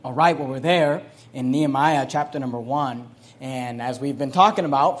All right, well, we're there in Nehemiah chapter number 1. And as we've been talking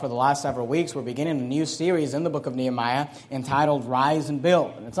about for the last several weeks, we're beginning a new series in the book of Nehemiah entitled Rise and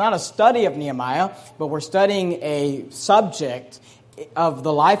Build. And it's not a study of Nehemiah, but we're studying a subject of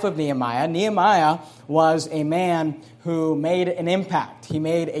the life of Nehemiah. Nehemiah was a man who made an impact. He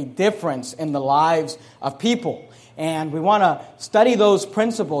made a difference in the lives of people. And we want to study those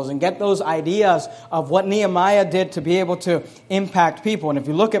principles and get those ideas of what Nehemiah did to be able to impact people. And if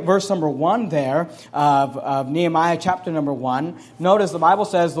you look at verse number 1 there of Nehemiah chapter number 1, notice the Bible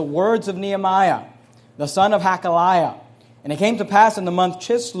says, the words of Nehemiah, the son of Hakaliah. And it came to pass in the month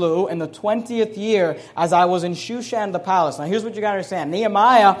Chislew in the 20th year as I was in Shushan the palace. Now here's what you got to understand.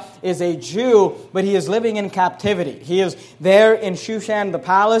 Nehemiah is a Jew, but he is living in captivity. He is there in Shushan the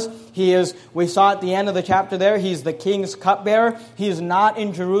palace. We saw at the end of the chapter there, he's the king's cupbearer. He is not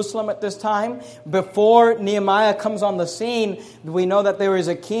in Jerusalem at this time. Before Nehemiah comes on the scene, we know that there is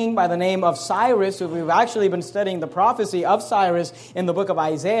a king by the name of Cyrus. So we've actually been studying the prophecy of Cyrus in the book of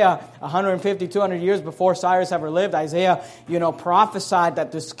Isaiah, 150, 200 years before Cyrus ever lived. Isaiah prophesied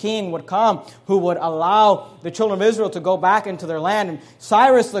that this king would come who would allow the children of Israel to go back into their land. And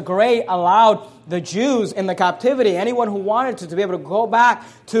Cyrus the Great allowed the Jews in the captivity, anyone who wanted to be able to go back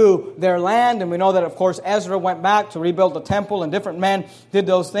to their land. And we know that, of course, Ezra went back to rebuild the temple, and different men did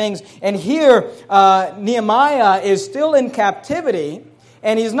those things. And here, Nehemiah is still in captivity.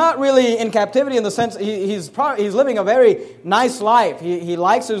 And he's not really in captivity in the sense he's living a very nice life. He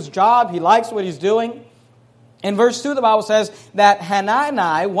likes his job. He likes what he's doing. In verse 2, the Bible says that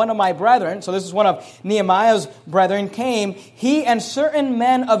Hanani, one of my brethren, so this is one of Nehemiah's brethren, came, he and certain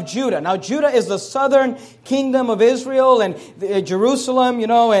men of Judah. Now, Judah is the southern kingdom of Israel and Jerusalem,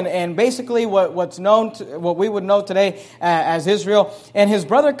 and basically what we would know today as Israel. And his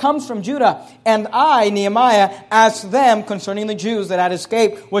brother comes from Judah. And I, Nehemiah, asked them concerning the Jews that had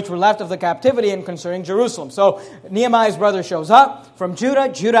escaped, which were left of the captivity, and concerning Jerusalem. So Nehemiah's brother shows up from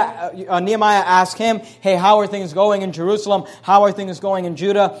Judah. Nehemiah asked him, hey, how are things going in Jerusalem? How are things going in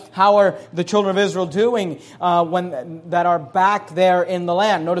Judah? How are the children of Israel doing that are back there in the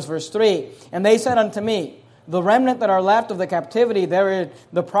land? Notice verse 3. And they said unto me, the remnant that are left of the captivity,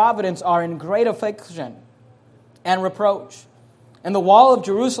 the providence are in great affliction and reproach. And the wall of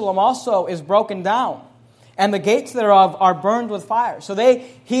Jerusalem also is broken down, and the gates thereof are burned with fire. So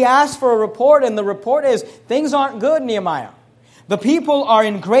he asked for a report, and the report is, things aren't good, Nehemiah. The people are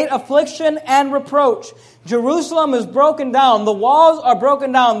in great affliction and reproach. Jerusalem is broken down. The walls are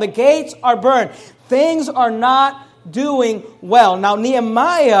broken down. The gates are burned. Things are not doing well. Now,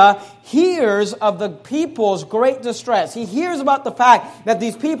 Nehemiah hears of the people's great distress. He hears about the fact that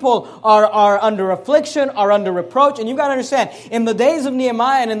these people are under affliction, are under reproach. And you've got to understand, in the days of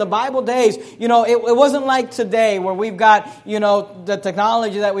Nehemiah and in the Bible days, it wasn't like today where we've got, the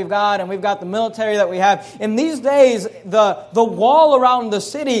technology that we've got and we've got the military that we have. In these days, the wall around the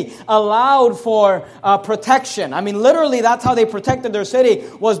city allowed for protection. I mean, literally, that's how they protected their city,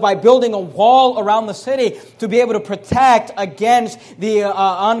 was by building a wall around the city to be able to protect against the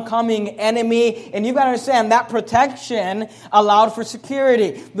oncoming enemy. And you've got to understand that protection allowed for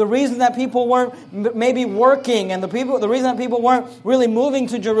security. The reason that people weren't maybe working, and the reason that people weren't really moving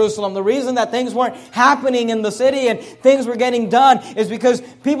to Jerusalem, the reason that things weren't happening in the city and things were getting done, is because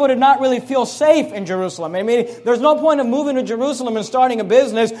people did not really feel safe in Jerusalem. I mean, there's no point of moving to Jerusalem and starting a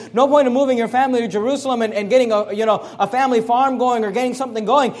business, no point of moving your family to Jerusalem and getting a family farm going or getting something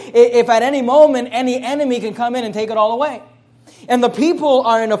going, if at any moment any enemy can come in and take it all away. And the people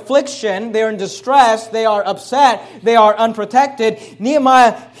are in affliction, they're in distress, they are upset, they are unprotected.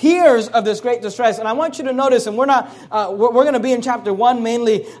 Nehemiah hears of this great distress. And I want you to notice, and we're going to be in chapter 1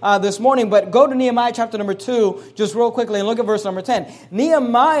 mainly this morning, but go to Nehemiah chapter number 2 just real quickly and look at verse number 10.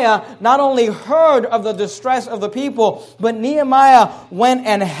 Nehemiah not only heard of the distress of the people, but Nehemiah went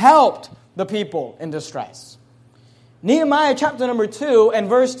and helped the people in distress. Nehemiah chapter number 2 and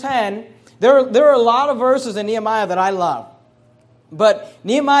verse 10, there are a lot of verses in Nehemiah that I love. But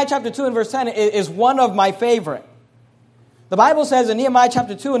Nehemiah chapter 2 and verse 10 is one of my favorite. The Bible says in Nehemiah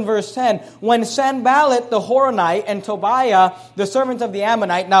chapter 2 and verse 10, when Sanballat the Horonite and Tobiah, the servant of the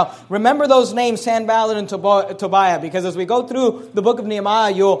Ammonite. Now, remember those names, Sanballat and Tobiah, because as we go through the book of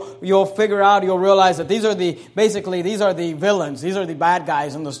Nehemiah, you'll figure out, you'll realize that these are the villains. These are the bad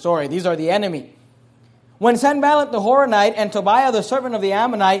guys in the story. These are the enemy. When Sanballat the Horonite and Tobiah the servant of the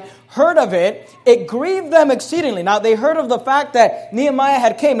Ammonite heard of it, it grieved them exceedingly. Now, they heard of the fact that Nehemiah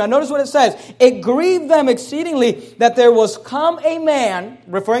had came. Now, notice what it says. It grieved them exceedingly that there was come a man,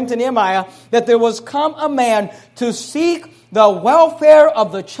 referring to Nehemiah, that there was come a man to seek the welfare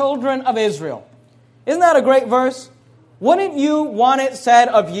of the children of Israel. Isn't that a great verse? Wouldn't you want it said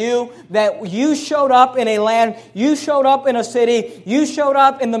of you that you showed up in a land, you showed up in a city, you showed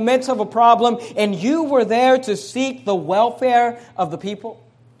up in the midst of a problem, and you were there to seek the welfare of the people?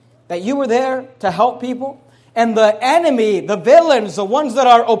 That you were there to help people? And the enemy, the villains, the ones that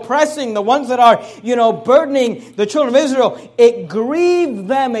are oppressing, the ones that are, burdening the children of Israel, it grieved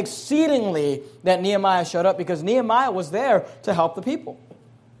them exceedingly that Nehemiah showed up, because Nehemiah was there to help the people.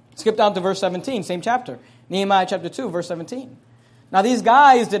 Skip down to verse 17, same chapter. Nehemiah chapter 2, verse 17. Now these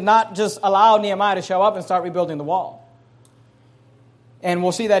guys did not just allow Nehemiah to show up and start rebuilding the wall. And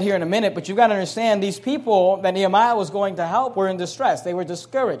we'll see that here in a minute, but you've got to understand these people that Nehemiah was going to help were in distress. They were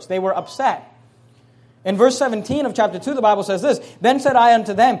discouraged. They were upset. In verse 17 of chapter 2, the Bible says this, "Then said I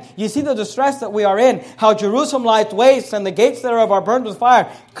unto them, Ye see the distress that we are in, how Jerusalem lieth waste, and the gates thereof are burned with fire.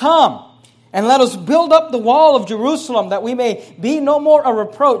 Come, and let us build up the wall of Jerusalem, that we may be no more a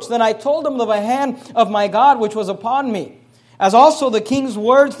reproach. Then I told them of the hand of my God which was upon me, as also the king's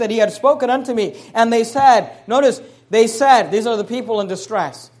words that he had spoken unto me. And they said," notice, they said, these are the people in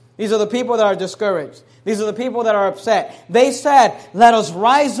distress. These are the people that are discouraged. These are the people that are upset. They said, "Let us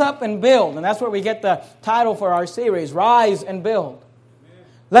rise up and build." And that's where we get the title for our series, Rise and Build. Amen.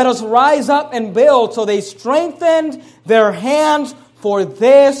 Let us rise up and build. So they strengthened their hands for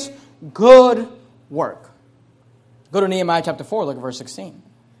this good work. Go to Nehemiah chapter 4, look at verse 16.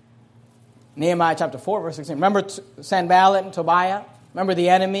 Nehemiah chapter 4, verse 16. Remember Sanballat and Tobiah? Remember the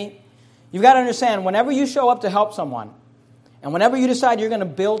enemy? You've got to understand, whenever you show up to help someone, and whenever you decide you're going to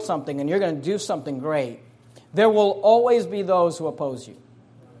build something and you're going to do something great, there will always be those who oppose you.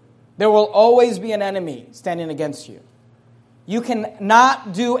 There will always be an enemy standing against you. You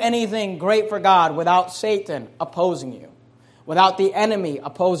cannot do anything great for God without Satan opposing you, without the enemy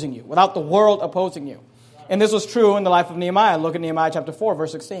opposing you, without the world opposing you. And this was true in the life of Nehemiah. Look at Nehemiah chapter 4,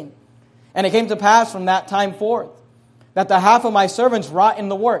 verse 16. "And it came to pass from that time forth, that the half of my servants wrought in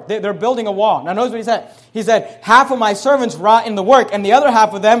the work." They're building a wall. Now notice what he said. He said, "Half of my servants wrought in the work, and the other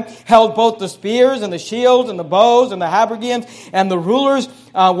half of them held both the spears and the shields and the bows and the habergeons, and the rulers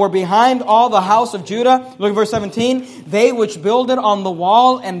were behind all the house of Judah." Look at verse 17. "They which builded on the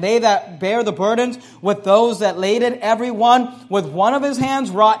wall, and they that bear the burdens, with those that laid it, every one with one of his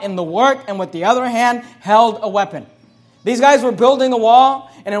hands wrought in the work, and with the other hand held a weapon." These guys were building the wall,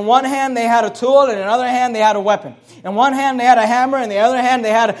 and in one hand they had a tool, and in another hand they had a weapon. In one hand they had a hammer, and in the other hand they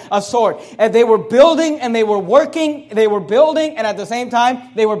had a sword. And they were building, and they were working, they were building, and at the same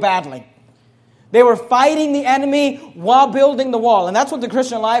time they were battling. They were fighting the enemy while building the wall. And that's what the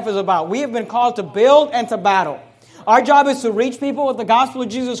Christian life is about. We have been called to build and to battle. Our job is to reach people with the gospel of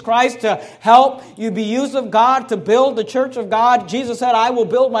Jesus Christ, to help you be used of God, to build the church of God. Jesus said, "I will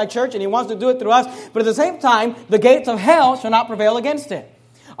build my church," and He wants to do it through us. But at the same time, the gates of hell shall not prevail against it.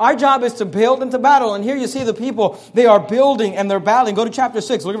 Our job is to build and to battle. And here you see the people, they are building and they're battling. Go to chapter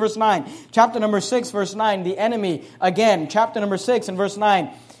 6, look at verse 9. Chapter number 6, verse 9, the enemy again. Chapter number 6 and verse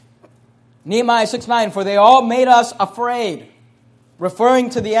 9. Nehemiah 6:9, "For they all made us afraid," referring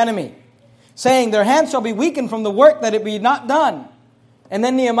to the enemy, saying, "Their hands shall be weakened from the work that it be not done." And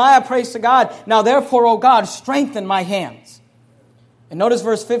then Nehemiah prays to God, "Now therefore, O God, strengthen my hands." And notice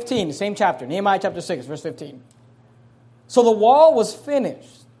verse 15, the same chapter, Nehemiah chapter 6, verse 15. "So the wall was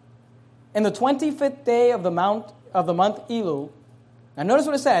finished in the 25th day of the month Elul." Now notice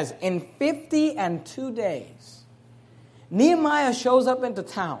what it says, in 52 days. Nehemiah shows up into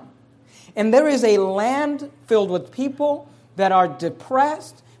town, and there is a land filled with people that are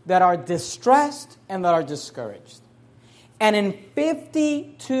depressed, that are distressed, and that are discouraged. And in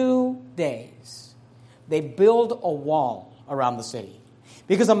 52 days, they build a wall around the city.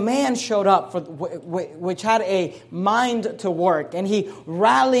 Because a man showed up which had a mind to work, and he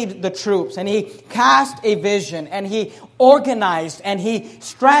rallied the troops, and he cast a vision, and he organized, and he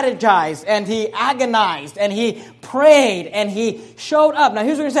strategized, and he agonized, and he prayed, and he showed up. Now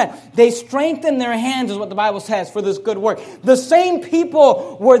here's what he said. They strengthened their hands, is what the Bible says, for this good work. The same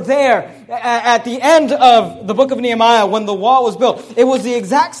people were there at the end of the book of Nehemiah when the wall was built. It was the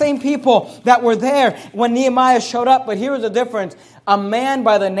exact same people that were there when Nehemiah showed up. But here's the difference. A man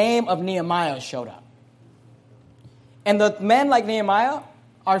by the name of Nehemiah showed up. And the men like Nehemiah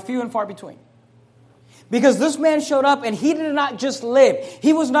are few and far between. Because this man showed up and he did not just live.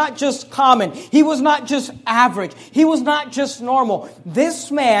 He was not just common. He was not just average. He was not just normal. This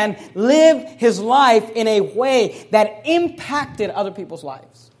man lived his life in a way that impacted other people's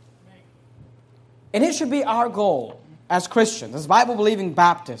lives. And it should be our goal as Christians, as Bible-believing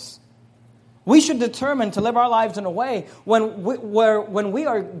Baptists, We should determine to live our lives in a way when we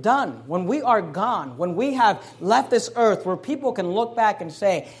are done, when we are gone, when we have left this earth, where people can look back and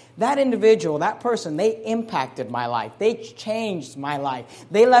say, that individual, that person, they impacted my life. They changed my life.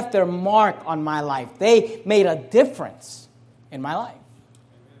 They left their mark on my life. They made a difference in my life.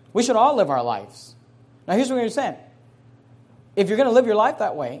 We should all live our lives. Now here's what we're saying. If you're going to live your life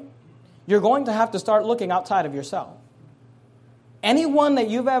that way, you're going to have to start looking outside of yourself. Anyone that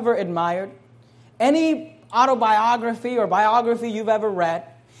you've ever admired, any autobiography or biography you've ever read,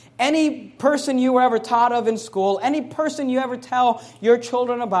 any person you were ever taught of in school, any person you ever tell your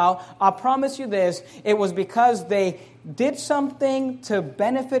children about, I promise you this, it was because they did something to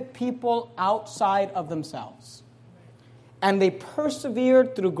benefit people outside of themselves. And they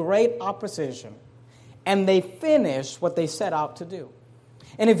persevered through great opposition. And they finished what they set out to do.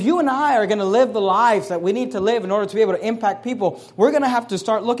 And if you and I are going to live the lives that we need to live in order to be able to impact people, we're going to have to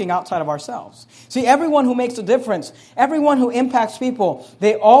start looking outside of ourselves. See, everyone who makes a difference, everyone who impacts people,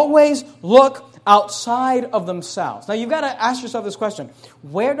 they always look outside of themselves. Now, you've got to ask yourself this question.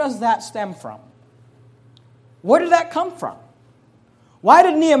 Where does that stem from? Where did that come from? Why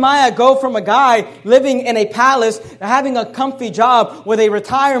did Nehemiah go from a guy living in a palace, having a comfy job with a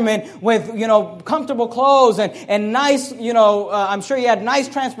retirement, with, comfortable clothes and nice, I'm sure he had nice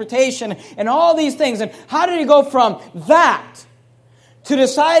transportation and all these things. And how did he go from that to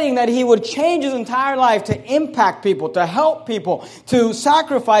deciding that he would change his entire life to impact people, to help people, to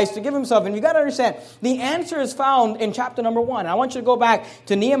sacrifice, to give himself? And you got to understand, the answer is found in chapter number 1. I want you to go back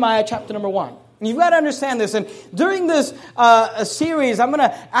to Nehemiah chapter number 1. You've got to understand this. And during this series, I'm going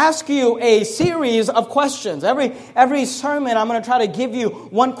to ask you a series of questions. Every sermon, I'm going to try to give you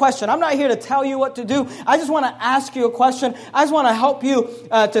one question. I'm not here to tell you what to do. I just want to ask you a question. I just want to help you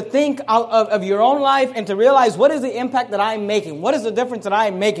to think out of your own life and to realize, what is the impact that I'm making? What is the difference that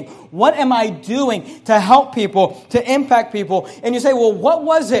I'm making? What am I doing to help people, to impact people? And you say, well, what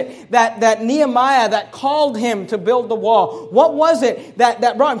was it that Nehemiah, that called him to build the wall? What was it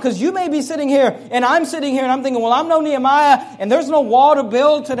that brought him? Because you may be sitting here and I'm sitting here and I'm thinking, well, I'm no Nehemiah and there's no wall to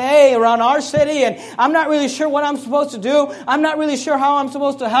build today around our city and I'm not really sure what I'm supposed to do. I'm not really sure how I'm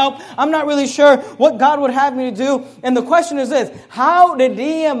supposed to help. I'm not really sure what God would have me to do. And the question is this: how did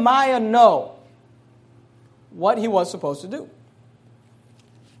Nehemiah know what he was supposed to do?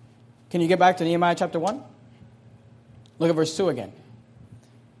 Can you get back to Nehemiah chapter 1? Look at verse 2 again.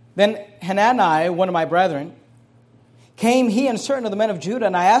 Then Hanani, one of my brethren, came he and certain of the men of Judah,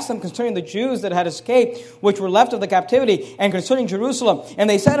 and I asked them concerning the Jews that had escaped, which were left of the captivity, and concerning Jerusalem. And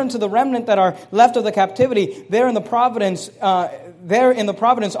they said unto the remnant that are left of the captivity, there in the providence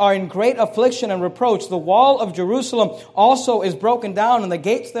are in great affliction and reproach. The wall of Jerusalem also is broken down, and the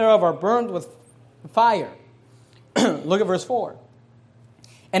gates thereof are burned with fire. Look at verse 4.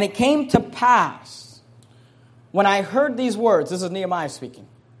 And it came to pass, when I heard these words, this is Nehemiah speaking,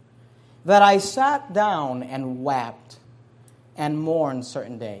 that I sat down and wept and mourned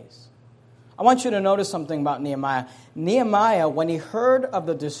certain days. I want you to notice something about Nehemiah. Nehemiah, when he heard of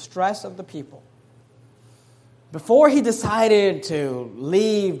the distress of the people, before he decided to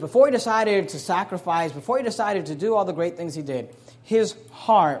leave, before he decided to sacrifice, before he decided to do all the great things he did, his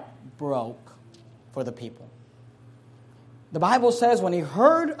heart broke for the people. The Bible says when he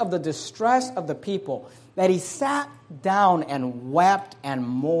heard of the distress of the people, that he sat down and wept and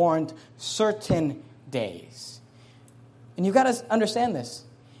mourned certain days. And you've got to understand this.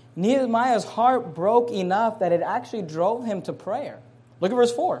 Nehemiah's heart broke enough that it actually drove him to prayer. Look at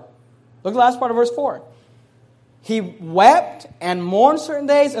verse 4. Look at the last part of verse 4. He wept and mourned certain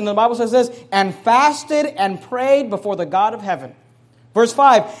days, and the Bible says this, and fasted and prayed before the God of heaven. Verse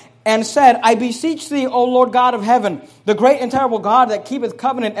 5, and said, I beseech thee, O Lord God of heaven, the great and terrible God that keepeth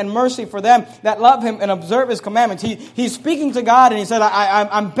covenant and mercy for them that love him and observe his commandments. He's speaking to God and he said,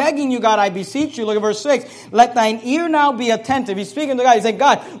 I'm begging you, God, I beseech you. Look at verse 6. Let thine ear now be attentive. He's speaking to God. He said,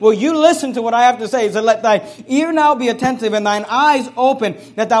 God, will you listen to what I have to say? He said, let thine ear now be attentive and thine eyes open,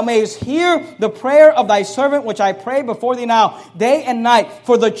 that thou mayest hear the prayer of thy servant, which I pray before thee now, day and night,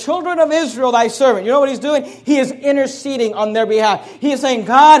 for the children of Israel, thy servant. You know what he's doing? He is interceding on their behalf. He is saying,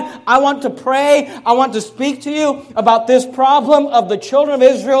 God, I want to pray. I want to speak to you about this problem of the children of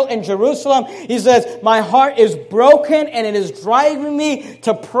Israel in Jerusalem. He says, my heart is broken and it is driving me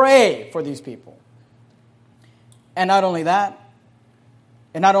to pray for these people. And not only that,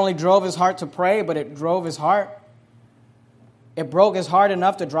 it not only drove his heart to pray, but it drove his heart. It broke his heart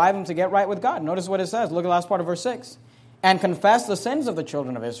enough to drive him to get right with God. Notice what it says. Look at the last part of verse 6. And confess the sins of the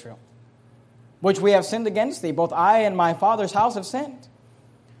children of Israel, which we have sinned against thee. Both I and my father's house have sinned.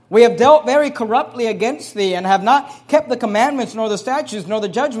 We have dealt very corruptly against thee, and have not kept the commandments, nor the statutes, nor the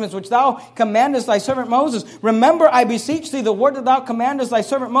judgments, which thou commandest thy servant Moses. Remember, I beseech thee, the word that thou commandest thy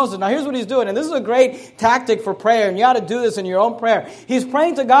servant Moses. Now here's what he's doing, and this is a great tactic for prayer, and you ought to do this in your own prayer. He's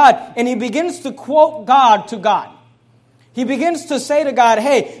praying to God, and he begins to quote God to God. He begins to say to God,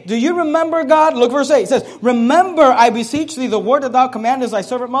 hey, do you remember, God? Look, verse 8. He says, remember, I beseech thee, the word that thou commandest thy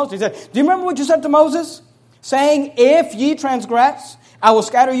servant Moses. He said, do you remember what you said to Moses? Saying, if ye transgress, I will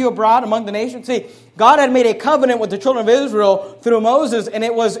scatter you abroad among the nations. See, God had made a covenant with the children of Israel through Moses, and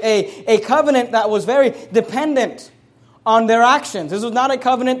it was a covenant that was very dependent on their actions. This was not a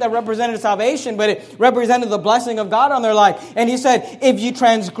covenant that represented salvation, but it represented the blessing of God on their life. And he said, if ye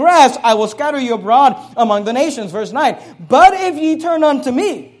transgress, I will scatter you abroad among the nations. Verse 9, but if ye turn unto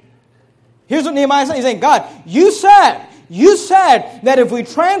me. Here's what Nehemiah is saying. He's saying, God, you said that if we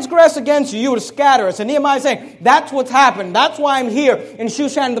transgress against you, you would scatter us. And Nehemiah is saying, that's what's happened. That's why I'm here in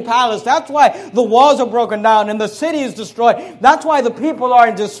Shushan the palace. That's why the walls are broken down and the city is destroyed. That's why the people are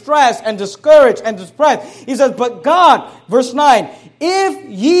in distress and discouraged and depressed. He says, but God, verse 9, if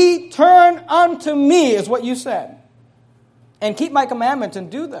ye turn unto me, is what you said, and keep my commandments and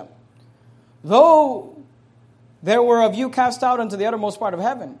do them, though there were of you cast out unto the uttermost part of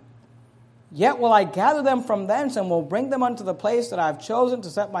heaven, yet will I gather them from thence and will bring them unto the place that I have chosen to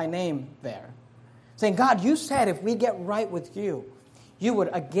set my name there. Saying, God, you said if we get right with you, you would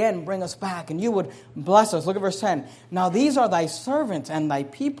again bring us back and you would bless us. Look at verse 10. Now these are thy servants and thy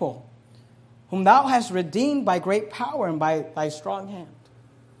people, whom thou hast redeemed by great power and by thy strong hand.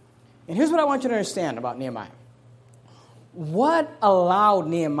 And here's what I want you to understand about Nehemiah. What allowed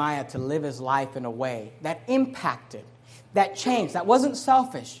Nehemiah to live his life in a way that impacted, that changed, that wasn't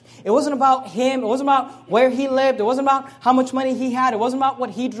selfish? It wasn't about him. It wasn't about where he lived. It wasn't about how much money he had. It wasn't about what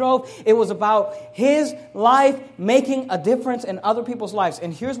he drove. It was about his life making a difference in other people's lives.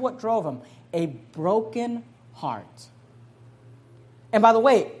 And here's what drove him: a broken heart. And by the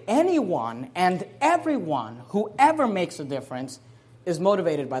way, anyone and everyone who ever makes a difference is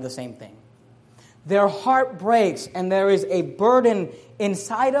motivated by the same thing. Their heart breaks and there is a burden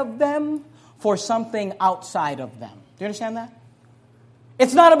inside of them for something outside of them. Do you understand that?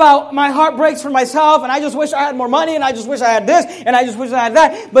 It's not about my heart breaks for myself and I just wish I had more money and I just wish I had this and I just wish I had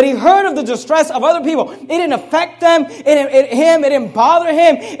that. But he heard of the distress of other people. It didn't affect them. It didn't bother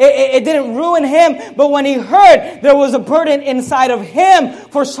him. It didn't ruin him. But when he heard, there was a burden inside of him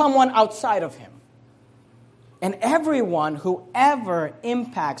for someone outside of him. And everyone who ever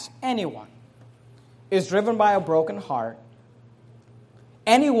impacts anyone is driven by a broken heart.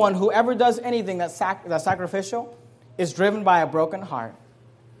 Anyone who ever does anything that's sacrificial is driven by a broken heart.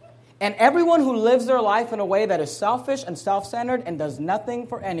 And everyone who lives their life in a way that is selfish and self-centered and does nothing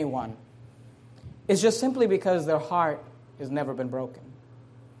for anyone is just simply because their heart has never been broken.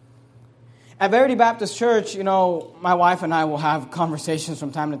 At Verity Baptist Church, my wife and I will have conversations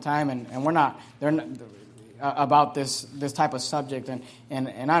from time to time, and they're not about this type of subject,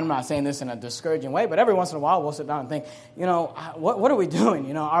 and I'm not saying this in a discouraging way, but every once in a while we'll sit down and think, what are we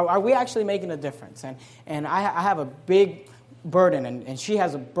doing? Are we actually making a difference? And I have a big burden, and she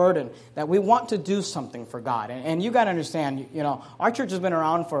has a burden that we want to do something for God. And you got to understand, our church has been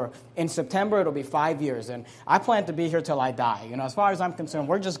around in September, it'll be 5 years, and I plan to be here till I die. As far as I'm concerned,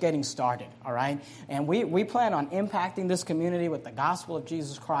 we're just getting started, all right? And we plan on impacting this community with the gospel of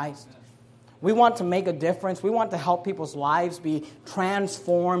Jesus Christ. We want to make a difference. We want to help people's lives be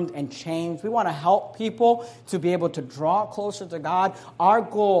transformed and changed. We want to help people to be able to draw closer to God. Our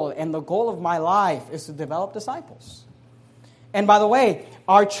goal, and the goal of my life, is to develop disciples. And by the way,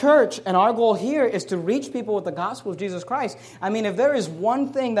 our church and our goal here is to reach people with the gospel of Jesus Christ. I mean, if there is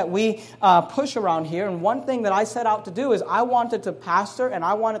one thing that we push around here, and one thing that I set out to do, is I wanted to pastor and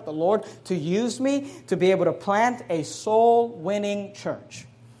I wanted the Lord to use me to be able to plant a soul-winning church.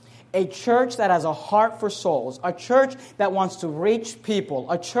 A church that has a heart for souls. A church that wants to reach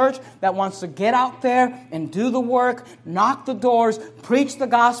people. A church that wants to get out there and do the work, knock the doors, preach the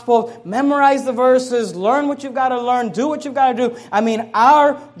gospel, memorize the verses, learn what you've got to learn, do what you've got to do. I mean,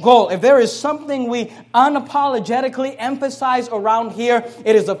 our goal, if there is something we unapologetically emphasize around here,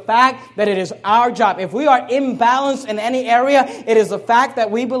 it is the fact that it is our job. If we are imbalanced in any area, it is the fact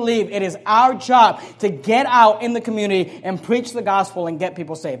that we believe it is our job to get out in the community and preach the gospel and get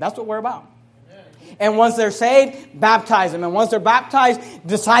people saved. That's what we're about. And once they're saved, baptize them. And once they're baptized,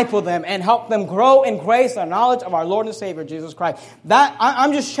 disciple them and help them grow in grace and knowledge of our Lord and Savior, Jesus Christ.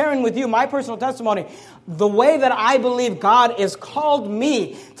 I'm just sharing with you my personal testimony. The way that I believe God has called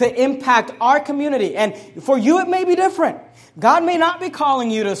me to impact our community. And for you, it may be different. God may not be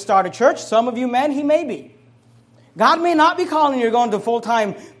calling you to start a church. Some of you men, He may be. God may not be calling you to go into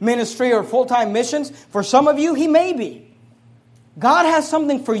full-time ministry or full-time missions. For some of you, He may be. God has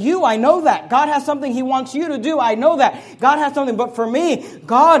something for you, I know that. God has something He wants you to do, I know that. God has something, but for me,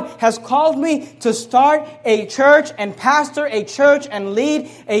 God has called me to start a church and pastor a church and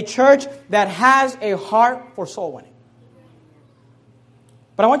lead a church that has a heart for soul winning.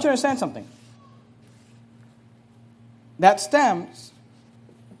 But I want you to understand something. That stems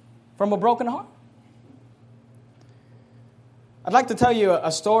from a broken heart. I'd like to tell you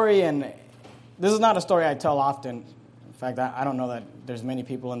a story, and this is not a story I tell often. In fact, I don't know that there's many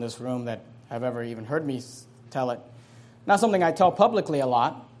people in this room that have ever even heard me tell it. Not something I tell publicly a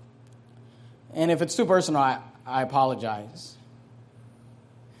lot. And if it's too personal, I apologize.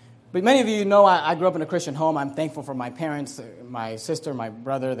 But many of you know I grew up in a Christian home. I'm thankful for my parents, my sister, my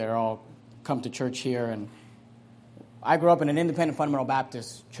brother. They're all come to church here. And I grew up in an independent fundamental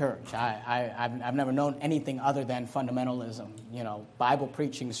Baptist church. I've never known anything other than fundamentalism. You know, Bible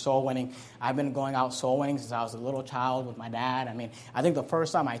preaching, soul winning. I've been going out soul winning since I was a little child with my dad. I mean, I think the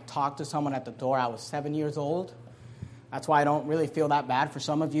first time I talked to someone at the door, I was 7 years old. That's why I don't really feel that bad for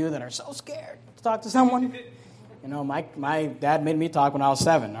some of you that are so scared to talk to someone. You know, my dad made me talk when I was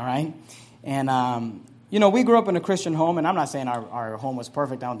 7, all right? And, you know, we grew up in a Christian home, and I'm not saying our home was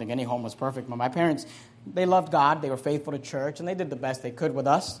perfect. I don't think any home was perfect. But my parents, they loved God. They were faithful to church, and they did the best they could with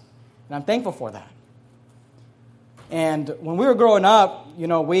us. And I'm thankful for that. And when we were growing up, you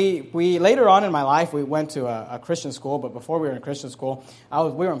know, we later on in my life, we went to a Christian school. But before we were in Christian school,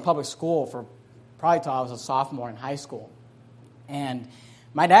 we were in public school for probably till I was a sophomore in high school. And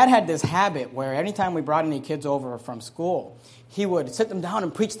my dad had this habit where anytime we brought any kids over from school, he would sit them down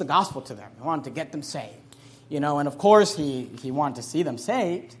and preach the gospel to them. He wanted to get them saved. You know, and of course he wanted to see them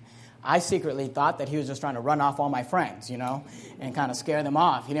saved. I secretly thought that he was just trying to run off all my friends, you know, and kind of scare them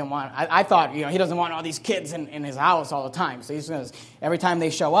off. He didn't want, I thought, you know, he doesn't want all these kids in his house all the time. So he's going to, every time they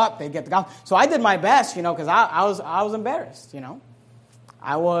show up, they get the gospel. So I did my best, you know, because I was embarrassed, you know.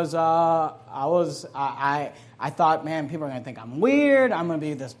 I thought, man, people are going to think I'm weird. I'm going to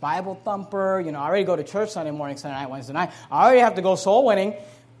be this Bible thumper. You know, I already go to church Sunday morning, Sunday night, Wednesday night. I already have to go soul winning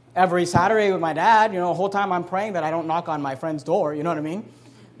every Saturday with my dad. You know, the whole time I'm praying that I don't knock on my friend's door. You know what I mean?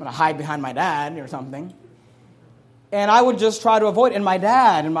 I'm going to hide behind my dad or something. And I would just try to avoid. And my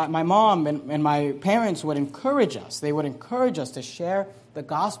dad and my mom and my parents would encourage us. They would encourage us to share the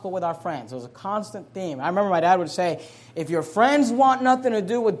gospel with our friends. It was a constant theme. I remember my dad would say, if your friends want nothing to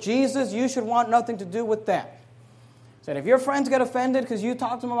do with Jesus, you should want nothing to do with them. He said, if your friends get offended because you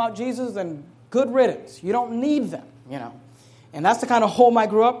talk to them about Jesus, then good riddance. You don't need them, you know. And that's the kind of home I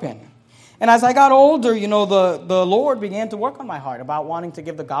grew up in. And as I got older, you know, the Lord began to work on my heart about wanting to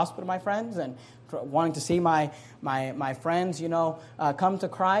give the gospel to my friends and wanting to see my friends, you know, come to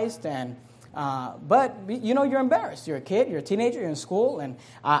Christ. And but, you know, you're embarrassed. You're a kid, you're a teenager, you're in school. And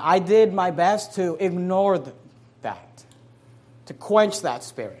I did my best to ignore that, to quench that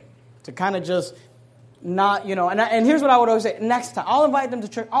spirit, to kind of just not, you know. And here's what I would always say. Next time, I'll invite them to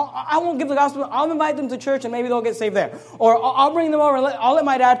church. I won't give the gospel. I'll invite them to church and maybe they'll get saved there. Or I'll bring them over. I'll let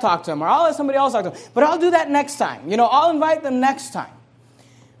my dad talk to them. Or I'll let somebody else talk to them. But I'll do that next time. You know, I'll invite them next time.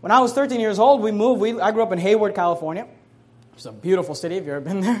 When I was 13 years old, we moved. I grew up in Hayward, California. It's a beautiful city if you've ever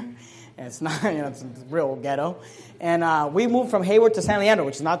been there. And it's not, you know, it's real ghetto. And we moved from Hayward to San Leandro,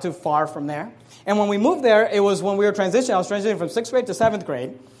 which is not too far from there. And when we moved there, it was when we were transitioning. I was transitioning from 6th grade to 7th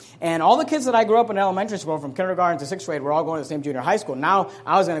grade. And all the kids that I grew up in elementary school, from kindergarten to 6th grade, were all going to the same junior high school. Now,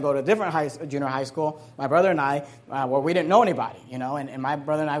 I was going to go to a different junior high school, my brother and I, where we didn't know anybody, you know. And my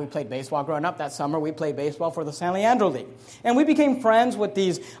brother and I, we played baseball growing up. That summer, we played baseball for the San Leandro League. And we became friends with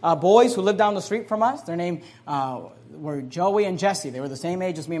these boys who lived down the street from us. Their name were Joey and Jesse. They were the same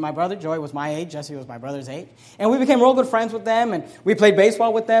age as me and my brother. Joey was my age. Jesse was my brother's age. And we became real good friends with them. And we played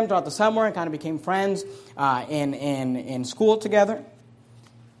baseball with them throughout the summer and kind of became friends in school together.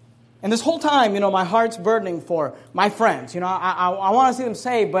 And this whole time, you know, my heart's burdening for my friends. You know, I want to see them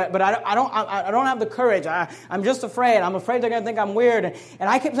saved, but I don't have the courage. I'm just afraid. I'm afraid they're going to think I'm weird. And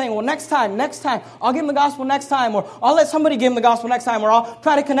I kept saying, well, next time, I'll give them the gospel next time, or I'll let somebody give them the gospel next time, or I'll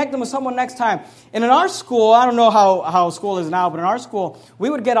try to connect them with someone next time. And in our school, I don't know how school is now, but in our school, we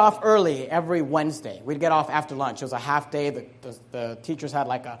would get off early every Wednesday. We'd get off after lunch. It was a half day. The teachers had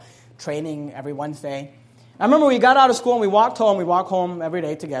like a training every Wednesday. I remember we got out of school and we walked home. We walk home every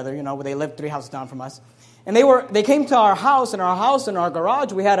day together, you know, where they lived 3 houses down from us. And they came to our house, in our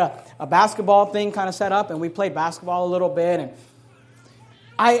garage, we had a basketball thing kind of set up, and we played basketball a little bit. And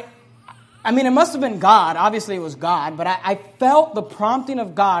I mean, it must have been God. Obviously, it was God. But I felt the prompting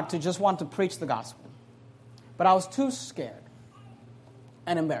of God to just want to preach the gospel. But I was too scared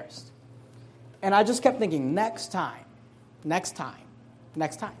and embarrassed. And I just kept thinking, next time, next time,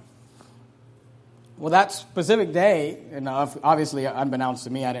 next time. Well, that specific day, and obviously unbeknownst to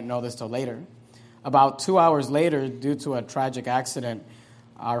me, I didn't know this till later. About 2 hours later, due to a tragic accident,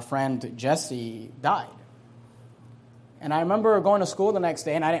 our friend Jesse died. And I remember going to school the next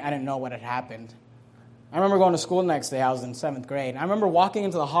day, and I didn't know what had happened. I remember going to school the next day. I was in 7th grade. And I remember walking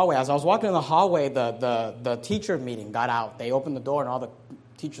into the hallway. As I was walking in the hallway, the teacher meeting got out. They opened the door, and all the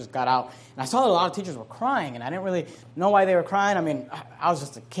teachers got out. And I saw that a lot of teachers were crying, and I didn't really know why they were crying. I mean, I was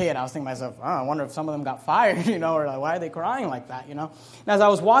just a kid. I was thinking to myself, oh, I wonder if some of them got fired, or like, why are they crying like that, And as I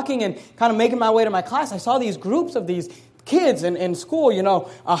was walking and kind of making my way to my class, I saw these groups of these kids in school,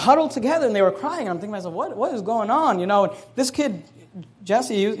 huddled together, and they were crying. And I'm thinking to myself, what is going on, And this kid,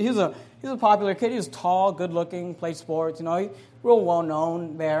 Jesse, he was a popular kid. He was tall, good-looking, played sports, he's real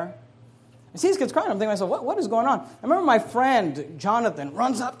well-known there. I see these kids crying. I'm thinking to myself, what is going on? I remember my friend, Jonathan,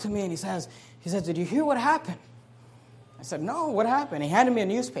 runs up to me and he says, did you hear what happened? I said, no, what happened? He handed me a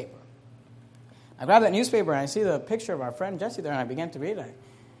newspaper. I grabbed that newspaper and I see the picture of our friend Jesse there, and I began to read it. It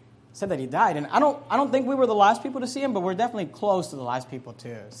said that he died. And I don't think we were the last people to see him, but we're definitely close to the last people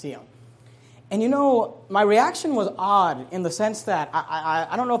to see him. And my reaction was odd in the sense that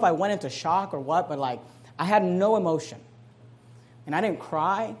I don't know if I went into shock or what, but I had no emotion. And I didn't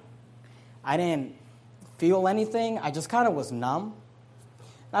cry. I didn't feel anything. I just kind of was numb.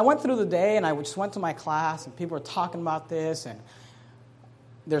 And I went through the day, and I just went to my class, and people were talking about this, and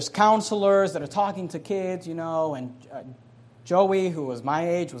there's counselors that are talking to kids, and Joey, who was my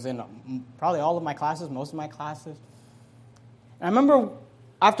age, was in probably all of my classes, most of my classes. And I remember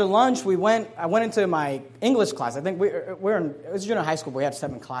after lunch, I went into my English class. I think it was junior high school, but we had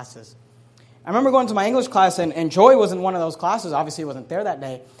 7 classes. I remember going to my English class, and Joey was in one of those classes. Obviously, he wasn't there that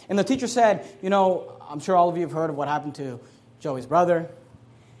day. And the teacher said, I'm sure all of you have heard of what happened to Joey's brother.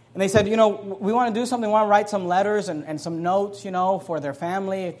 And they said, we want to do something. We want to write some letters and some notes, for their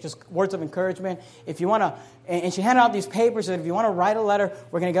family, just words of encouragement. If you want to, and she handed out these papers, and if you want to write a letter,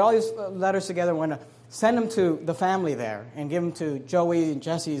 we're going to get all these letters together. We're going to send them to the family there and give them to Joey and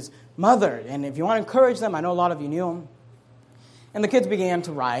Jesse's mother. And if you want to encourage them, I know a lot of you knew them. And the kids began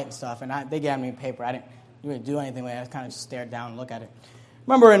to write and stuff, and they gave me a paper. I didn't really do anything with it. I kind of just stared down and looked at it.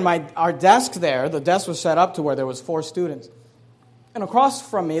 Remember, in our desk there, the desk was set up to where there was 4 students. And across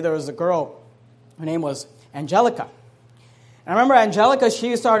from me, there was a girl. Her name was Angelica. And I remember Angelica,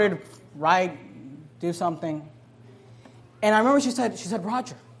 she started do something. And I remember she said,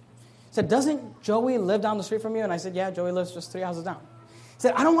 Roger. She said, doesn't Joey live down the street from you? And I said, yeah, Joey lives just 3 houses down.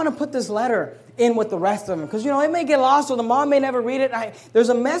 Said, I don't want to put this letter in with the rest of them because, it may get lost or the mom may never read it. There's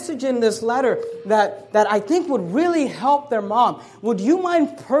a message in this letter that I think would really help their mom. Would you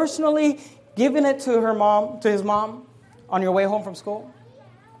mind personally giving it to his mom on your way home from school?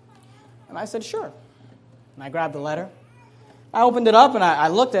 And I said, sure. And I grabbed the letter. I opened it up and I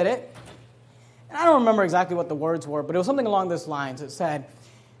looked at it. And I don't remember exactly what the words were, but it was something along these lines. It said,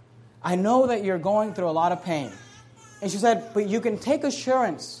 I know that you're going through a lot of pain. And she said, but you can take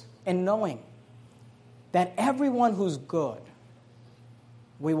assurance in knowing that everyone who's good,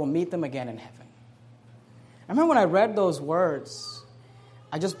 we will meet them again in heaven. I remember when I read those words,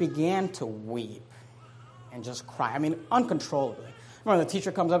 I just began to weep and just cry. I mean, uncontrollably. I remember the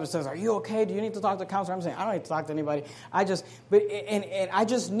teacher comes up and says, are you okay? Do you need to talk to a counselor? I'm saying, I don't need to talk to anybody. I just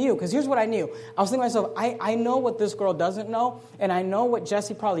knew, because here's what I knew. I was thinking to myself, I know what this girl doesn't know, and I know what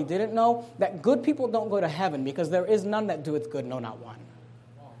Jesse probably didn't know, that good people don't go to heaven because there is none that doeth good, no, not one.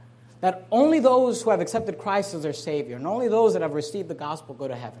 That only those who have accepted Christ as their Savior, and only those that have received the gospel go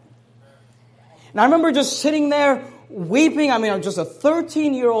to heaven. And I remember just sitting there weeping. I mean, I'm just a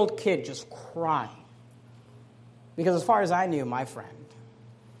 13-year-old kid just crying. Because as far as I knew, my friend,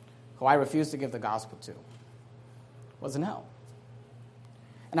 who I refused to give the gospel to, was in hell.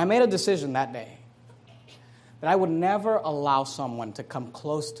 And I made a decision that day that I would never allow someone to come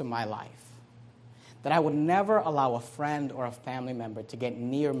close to my life, that I would never allow a friend or a family member to get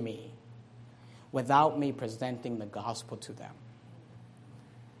near me without me presenting the gospel to them.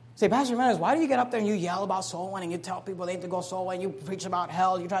 Say, Pastor Jimenez, why do you get up there and you yell about soul winning? You tell people they need to go soul winning. You preach about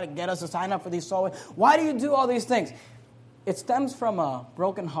hell. You try to get us to sign up for these soul winning. Why do you do all these things? It stems from a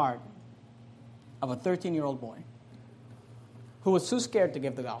broken heart of a 13-year-old boy who was too scared to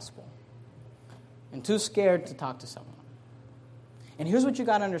give the gospel and too scared to talk to someone. And here's what you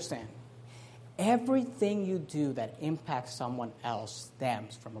got to understand. Everything you do that impacts someone else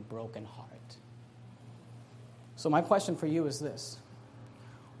stems from a broken heart. So my question for you is this.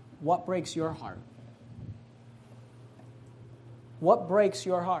 What breaks your heart? What breaks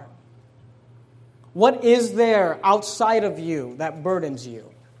your heart? What is there outside of you that burdens you?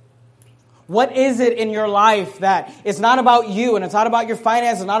 What is it in your life that it's not about you, and it's not about your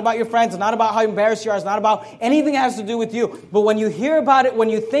finances, it's not about your friends, it's not about how embarrassed you are, it's not about anything that has to do with you. But when you hear about it, when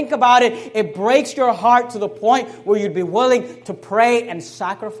you think about it, it breaks your heart to the point where you'd be willing to pray and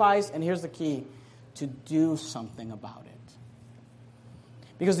sacrifice, and here's the key, to do something about it.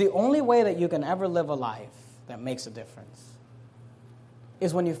 Because the only way that you can ever live a life that makes a difference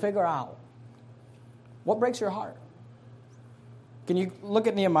is when you figure out what breaks your heart. Can you look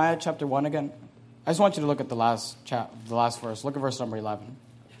at Nehemiah chapter 1 again? I just want you to look at the last verse. Look at verse number 11.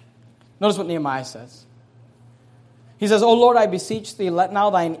 Notice what Nehemiah says. He says, O Lord, I beseech thee, let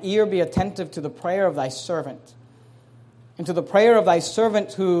now thine ear be attentive to the prayer of thy servant, and to the prayer of thy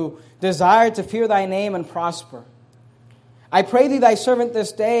servant who desired to fear thy name and prosper. I pray thee thy servant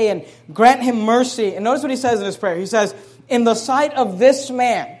this day, and grant him mercy. And notice what he says in his prayer. He says, in the sight of this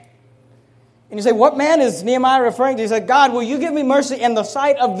man. And you say, what man is Nehemiah referring to? He said, God, will you give me mercy in the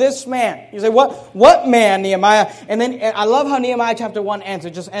sight of this man? You say, what man, Nehemiah? And then I love how Nehemiah chapter 1 ends.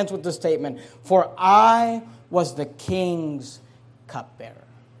 It just ends with this statement. For I was the king's cupbearer.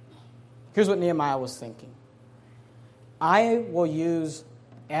 Here's what Nehemiah was thinking. I will use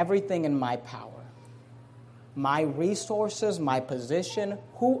everything in my power, my resources, my position,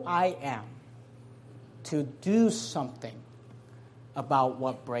 who I am, to do something about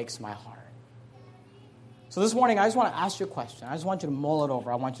what breaks my heart. So this morning, I just want to ask you a question. I just want you to mull it over.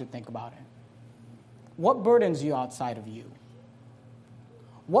 I want you to think about it. What burdens you outside of you?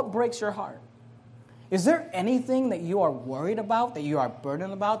 What breaks your heart? Is there anything that you are worried about, that you are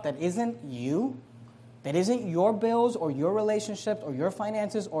burdened about, that isn't you? That isn't your bills or your relationships or your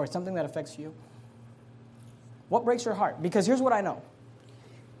finances or something that affects you? What breaks your heart? Because here's what I know.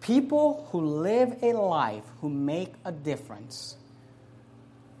 People who live a life, who make a difference,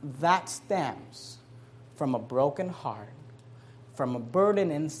 that stems from a broken heart, from a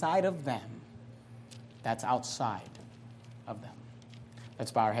burden inside of them that's outside of them. Let's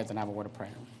bow our heads and have a word of prayer.